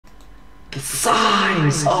the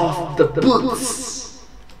size of the boots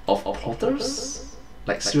of porters?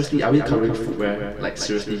 Like seriously, are we covering footwear? Like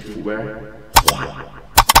seriously, footwear? What?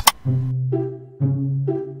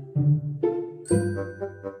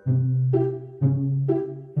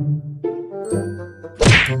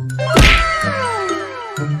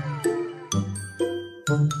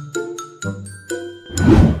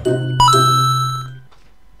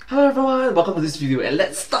 Hello everyone, welcome to this video and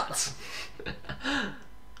let's start!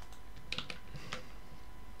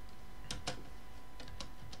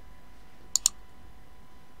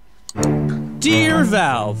 Dear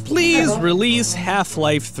Valve, please release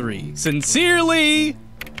Half-Life 3. Sincerely,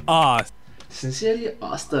 Sincerely,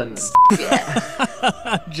 Austin.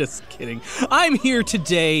 Just kidding. I'm here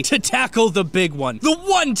today to tackle the big one. The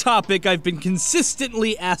one topic I've been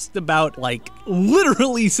consistently asked about, like,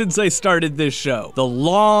 literally since I started this show. The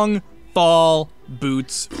long fall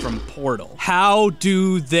boots from Portal. How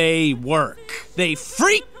do they work? They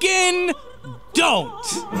freaking don't!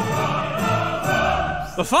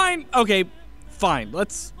 But fine, okay, fine,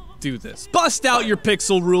 let's do this. Bust out your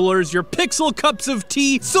pixel rulers, your pixel cups of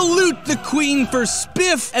tea, salute the queen for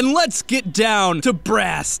spiff, and let's get down to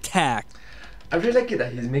brass tack. I really like it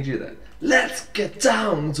that he makes it that. Let's get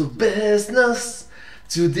down to business.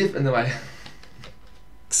 Too deep into my...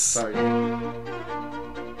 Sorry.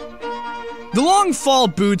 The long fall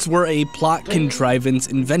boots were a plot contrivance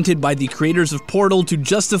invented by the creators of Portal to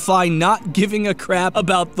justify not giving a crap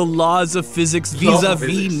about the laws of physics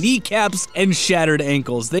vis-a-vis kneecaps and shattered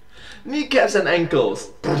ankles. Kneecaps and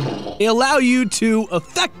ankles. They allow you to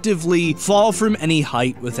effectively fall from any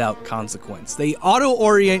height without consequence. They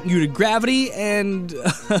auto-orient you to gravity and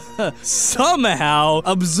somehow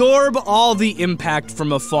absorb all the impact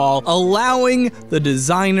from a fall, allowing the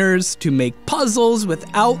designers to make puzzles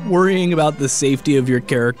without worrying about the safety of your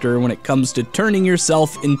character when it comes to turning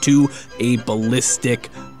yourself into a ballistic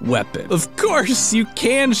weapon. Of course, you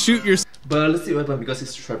can shoot yourself Ballistic weapon because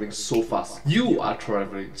it's traveling so fast. You are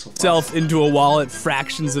traveling so fast. Into a wall at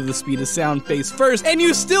fractions of the speed of sound face first, and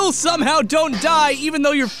you still somehow don't die even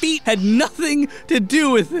though your feet had nothing to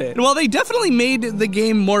do with it. And while they definitely made the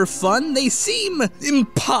game more fun, they seem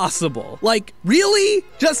impossible. Like, really?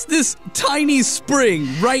 Just this tiny spring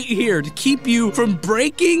right here to keep you from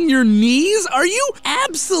breaking your knees? Are you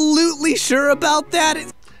absolutely sure about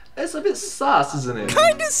that? It's a bit sus, isn't it?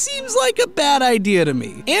 Kinda seems like a bad idea to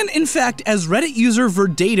me. And in fact, as Reddit user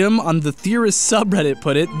Verdatum on the Theorists subreddit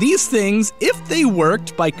put it, these things, if they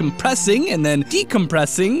worked by compressing and then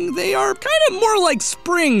decompressing, they are kinda more like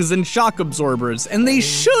springs and shock absorbers, and they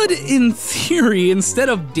should, in theory, instead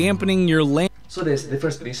of dampening your So there's a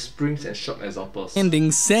difference between springs and shock absorbers.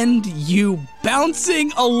 landing, send you bouncing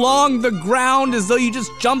along the ground as though you just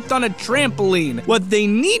jumped on a trampoline. What they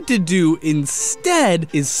need to do instead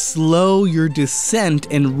is slow your descent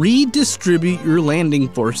and redistribute your landing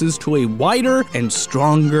forces to a wider and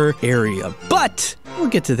stronger area. But we'll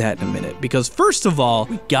get to that in a minute, because first of all,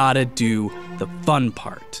 we gotta do the fun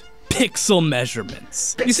part. Pixel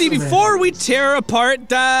measurements. You see, before we tear apart,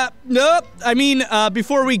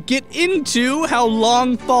 before we get into how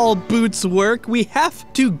long fall boots work, we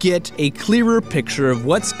have to get a clearer picture of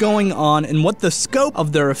what's going on and what the scope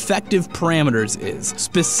of their effective parameters is.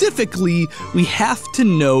 Specifically, we have to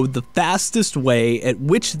know the fastest way at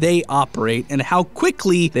which they operate and how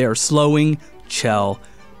quickly they are slowing Chell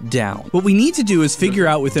down. What we need to do is figure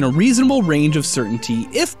out within a reasonable range of certainty,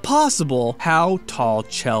 if possible, how tall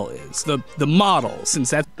Chell is. The model, since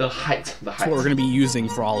that's the height. what we're going to be using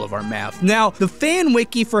for all of our math. Now, the fan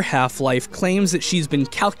wiki for Half-Life claims that she's been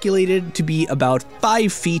calculated to be about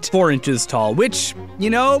 5 feet 4 inches tall, which, you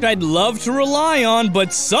know, I'd love to rely on,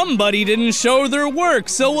 but somebody didn't show their work,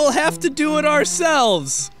 so we'll have to do it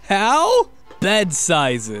ourselves. How? Bed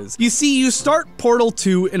sizes. You see, you start Portal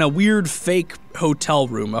 2 in a weird fake hotel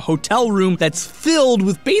room, a hotel room that's filled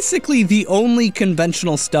with basically the only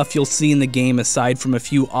conventional stuff you'll see in the game aside from a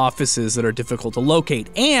few offices that are difficult to locate.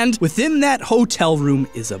 And within that hotel room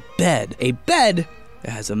is a bed that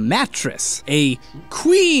has a mattress, a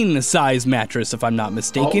queen-size mattress, if I'm not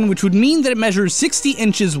mistaken, which would mean that it measures 60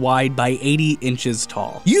 inches wide by 80 inches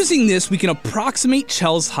tall. Using this, we can approximate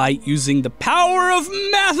Chell's height using the power of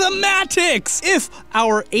mathematics. If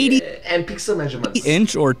our 80 and pixel measurements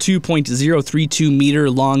inch or 2.032 meter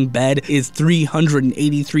long bed is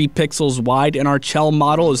 383 pixels wide and our Chell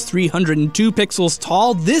model is 302 pixels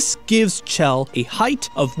tall, this gives Chell a height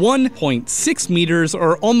of 1.6 meters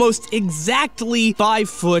or almost exactly 5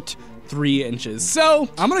 foot 3 inches. So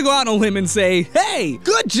I'm gonna go out on a limb and say, hey,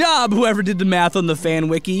 good job, whoever did the math on the fan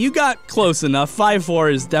wiki. You got close enough.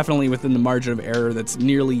 5'4" is definitely within the margin of error that's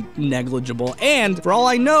nearly negligible. And for all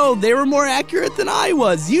I know, they were more accurate than I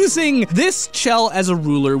was. Using this Chell as a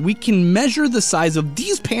ruler, we can measure the size of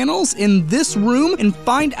these panels in this room and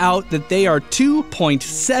find out that they are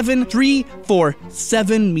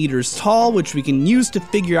 2.7347 meters tall, which we can use to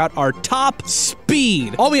figure out our top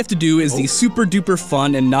speed. All we have to do is the super duper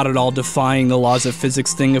fun and not at all defying the laws of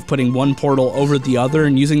physics thing of putting one portal over the other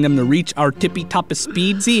and using them to reach our tippy toppest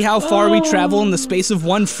speed. See how far we travel in the space of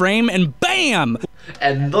one frame, and bam!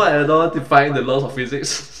 And not at all defying the laws of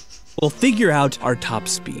physics. We'll figure out our top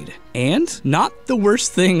speed. And not the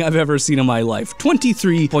worst thing I've ever seen in my life.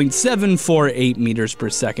 23.748 meters per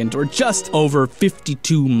second, or just over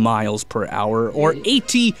 52 miles per hour, or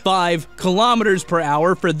 85 kilometers per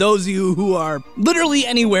hour for those of you who are literally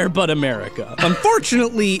anywhere but America.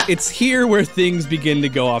 Unfortunately, it's here where things begin to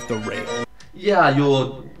go off the rails. Yeah,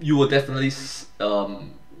 you will definitely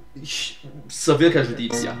severe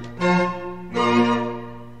casualties, yeah.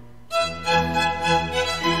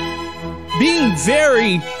 Being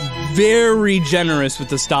very, very generous with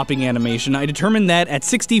the stopping animation, I determined that at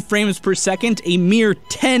 60 frames per second, a mere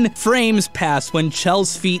 10 frames pass when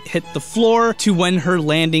Chell's feet hit the floor to when her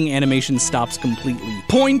landing animation stops completely.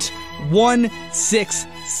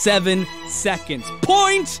 0.167 seconds.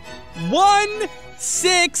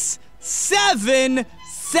 0.167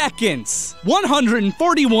 seconds.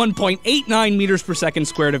 141.89 meters per second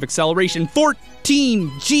squared of acceleration. 14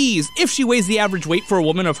 Gs. If she weighs the average weight for a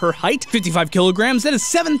woman of her height, 55 kilograms, that is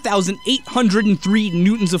 7,803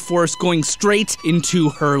 newtons of force going straight into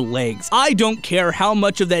her legs. I don't care how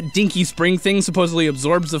much of that dinky spring thing supposedly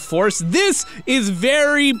absorbs the force. This is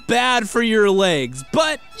very bad for your legs.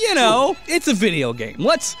 But, you know, it's a video game.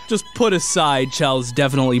 Let's just put aside Chell's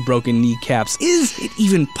definitely broken kneecaps. Is it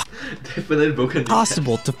even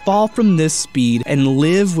possible to fall from this speed and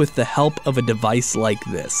live with the help of a device like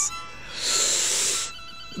this?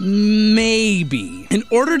 Maybe. In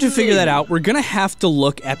order to figure that out, we're gonna have to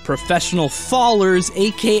look at professional fallers,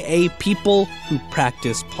 aka people who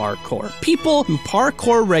practice parkour. People who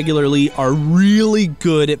parkour regularly are really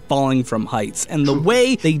good at falling from heights, and the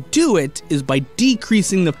way they do it is by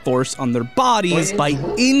decreasing the force on their bodies by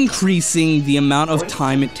increasing the amount of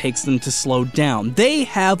time it takes them to slow down. They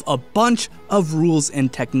have a bunch of rules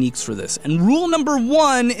and techniques for this, and rule number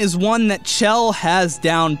 1 is one that Chell has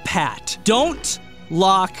down pat. Don't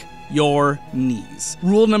lock your knees.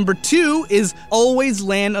 Rule number 2 is always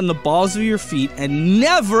land on the balls of your feet and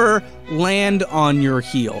never land on your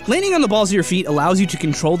heel. Landing on the balls of your feet allows you to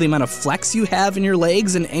control the amount of flex you have in your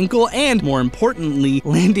legs and ankle, and more importantly,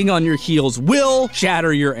 landing on your heels will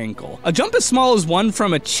shatter your ankle. A jump as small as one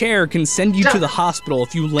from a chair can send you to the hospital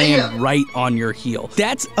if you land right on your heel.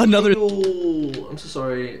 That's another— Oh, I'm so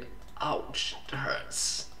sorry. Ouch, that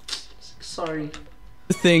hurts. Sorry.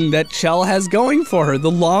 Thing that Chell has going for her.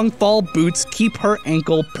 The long fall boots keep her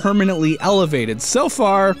ankle permanently elevated. So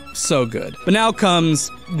far, so good. But now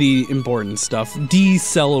comes the important stuff,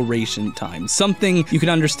 deceleration time. Something you can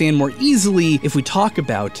understand more easily if we talk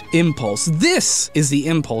about impulse. This is the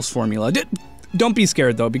impulse formula. Don't be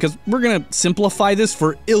scared though, because we're gonna simplify this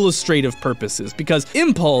for illustrative purposes, because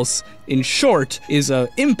impulse, in short, is an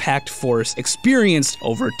impact force experienced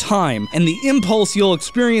over time, and the impulse you'll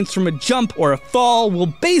experience from a jump or a fall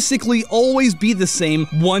will basically always be the same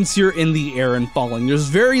once you're in the air and falling. There's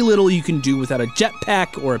very little you can do without a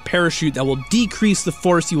jetpack or a parachute that will decrease the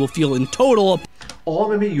force you will feel in total.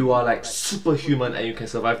 Or maybe you are like superhuman and you can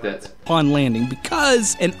survive that Upon landing,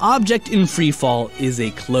 because an object in free fall is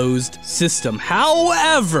a closed system.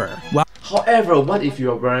 However, what if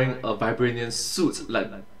you are wearing a vibranium suit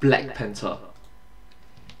like Black Panther?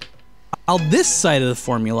 While this side of the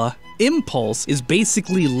formula, impulse, is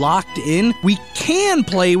basically locked in, we can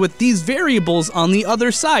play with these variables on the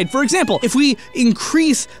other side. For example, if we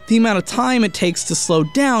increase the amount of time it takes to slow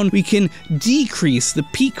down, we can decrease the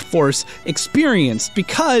peak force experienced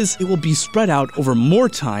because it will be spread out over more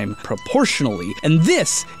time proportionally. And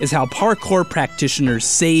this is how parkour practitioners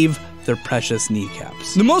save their precious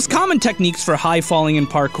kneecaps. The most common techniques for high falling in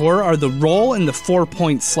parkour are the roll and the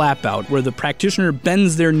 4-point slap out, where the practitioner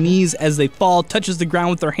bends their knees as they fall, touches the ground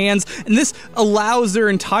with their hands, and this allows their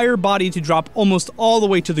entire body to drop almost all the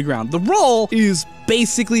way to the ground. The roll is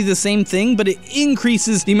basically the same thing, but it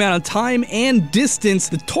increases the amount of time and distance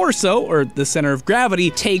the torso, or the center of gravity,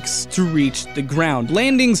 takes to reach the ground.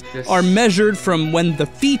 Landings are measured from when the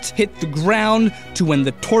feet hit the ground to when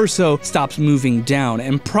the torso stops moving down,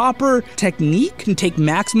 and proper parkour technique can take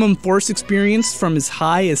maximum force experience from as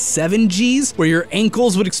high as 7 Gs, where your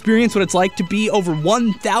ankles would experience what it's like to be over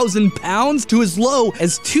 1,000 pounds, to as low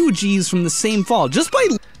as 2 Gs from the same fall. Just by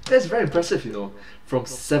That's very impressive, you know. From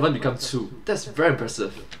 7 become 2. That's very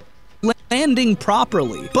impressive. landing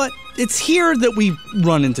properly. But it's here that we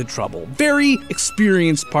run into trouble. Very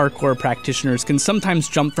experienced parkour practitioners can sometimes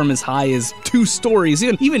jump from as high as 2 stories,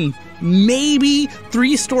 even maybe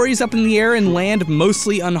 3 stories up in the air and land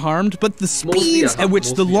mostly unharmed, but the speeds at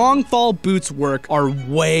which the long fall boots work are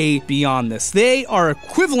way beyond this. They are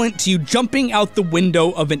equivalent to you jumping out the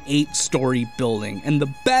window of an 8-story building, and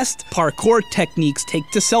the best parkour techniques take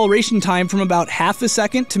deceleration time from about half a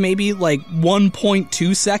second to maybe like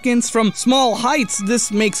 1.2 seconds. From small heights,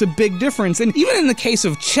 this makes a big difference, and even in the case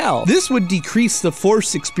of Chell, this would decrease the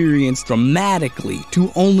force experience dramatically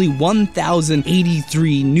to only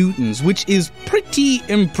 1,083 newtons, which is pretty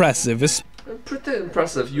impressive. Pretty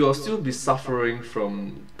impressive. You'll still be suffering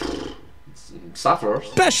from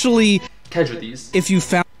especially casualties, if you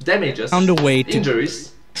found damages, a way to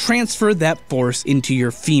injuries. Transfer that force into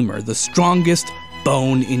your femur, the strongest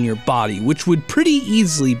bone in your body, which would pretty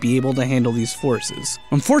easily be able to handle these forces.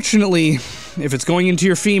 Unfortunately, if it's going into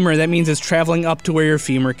your femur, that means it's traveling up to where your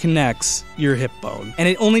femur connects your hip bone. And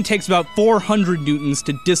it only takes about 400 newtons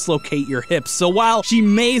to dislocate your hips. So while she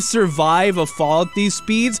may survive a fall at these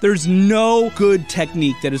speeds, there's no good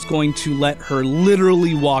technique that is going to let her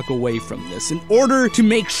literally walk away from this. In order to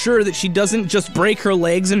make sure that she doesn't just break her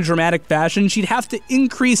legs in a dramatic fashion, she'd have to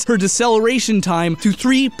increase her deceleration time to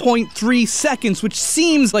 3.3 seconds, which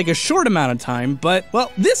seems like a short amount of time, but,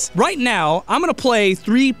 well, this, right now, I'm gonna play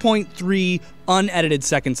 3.3 unedited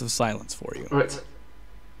seconds of silence for you. Alright.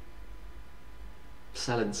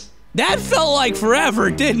 Silence. That felt like forever,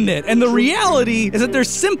 didn't it? And the reality is that there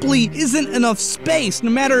simply isn't enough space, no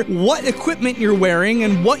matter what equipment you're wearing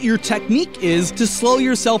and what your technique is, to slow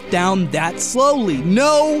yourself down that slowly.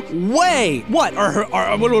 No way! What,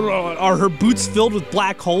 are her boots filled with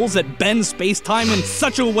black holes that bend space-time in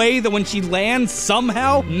such a way that when she lands,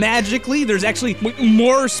 somehow, magically, there's actually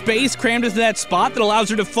more space crammed into that spot that allows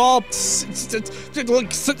her to fall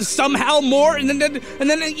somehow more, and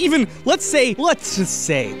then even, let's just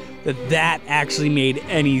say that actually made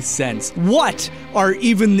any sense. What are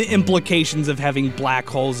even the implications of having black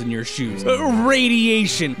holes in your shoes?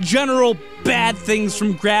 Radiation, general bad things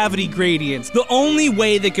from gravity gradients. The only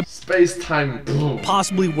way they could space-time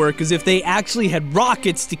possibly work is if they actually had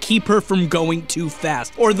rockets to keep her from going too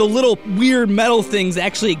fast, or the little weird metal things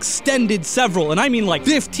actually extended several, and I mean like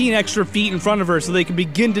 15 extra feet in front of her so they could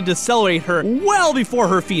begin to decelerate her well before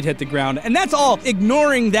her feet hit the ground. And that's all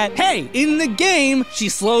ignoring that, hey, in the game, she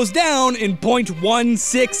slows down in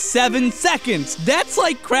 0.167 seconds. That's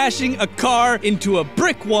like crashing a car into a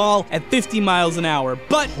brick wall at 50 miles an hour,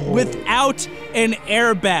 but without an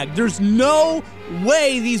airbag. There's no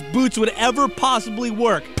way these boots would ever possibly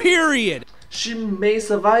work, period. She may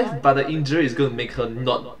survive, but the injury is gonna make her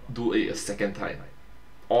not do it a second time.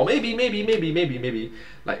 Or maybe,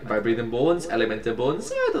 like vibrating bones, elemental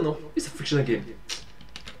bones, I don't know. It's a fictional game.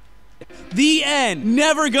 The end.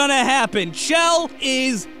 Never gonna happen. Chell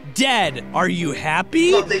is dead. Are you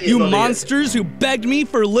happy? You monsters who begged me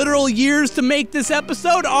for literal years to make this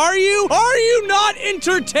episode, are you? Are you not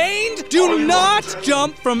entertained? Do not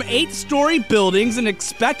jump from 8-story buildings and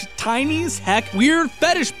expect tiny as heck weird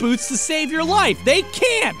fetish boots to save your life. They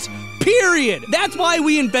can't. Period. That's why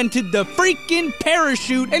we invented the freaking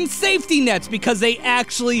parachute and safety nets, because they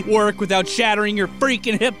actually work without shattering your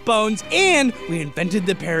freaking hip bones. And we invented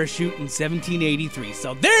the parachute in 1783.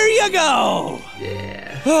 So there you go.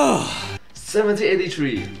 Yeah.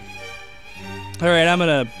 1783. All right, I'm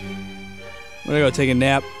gonna go take a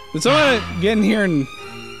nap. Did someone get in here and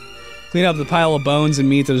clean up the pile of bones and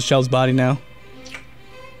meat that is Chell's body now?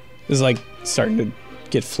 It's like starting to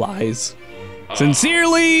get flies.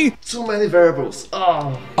 Sincerely, too many variables.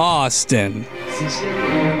 Austin. Sincerely,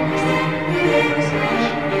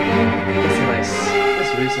 That's nice.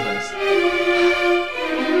 That's really so nice.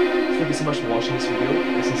 Thank you so much for watching this video.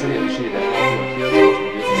 I sincerely appreciate that all you are here to watch my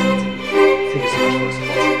videos. Thank you so much for your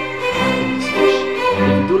support. Thank you so much. If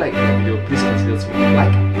you do like the video, please consider to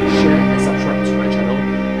like, share, and subscribe to my channel.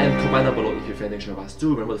 And comment down below if you found any of us.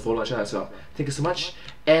 Do remember to follow my channel as well. Thank you so much.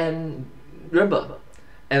 And remember,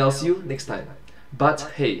 and I'll see you next time. But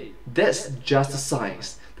hey, that's just the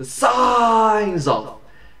signs. The signs of.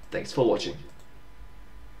 Thanks for watching.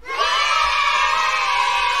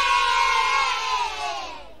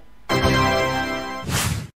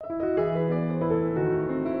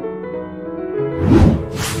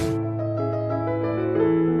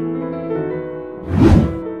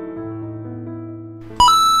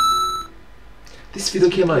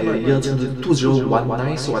 came out in the year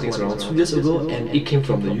 2019, so I think it's around 2 years ago, and it came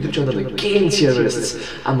from the YouTube channel The Game Theorists.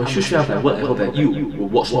 I'm a huge fan of their work. I hope that you will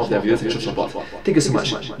watch more of their videos and show support. Thank you so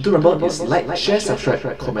much. Do remember, is like, share,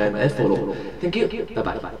 subscribe, comment, and follow. Thank you. Bye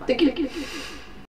bye. Thank you.